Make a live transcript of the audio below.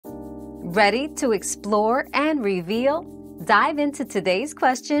Ready to explore and reveal? Dive into today's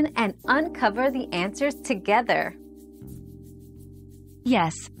question and uncover the answers together.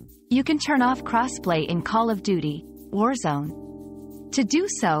 Yes, you can turn off crossplay in Call of Duty, Warzone. To do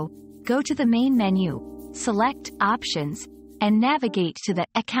so, go to the main menu, select Options, and navigate to the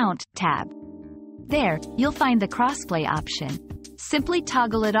Account tab. There, you'll find the crossplay option. Simply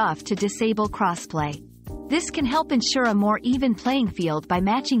toggle it off to disable crossplay. This can help ensure a more even playing field by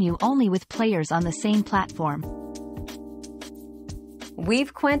matching you only with players on the same platform.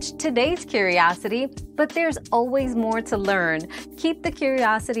 We've quenched today's curiosity, but there's always more to learn. Keep the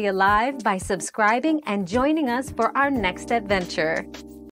curiosity alive by subscribing and joining us for our next adventure.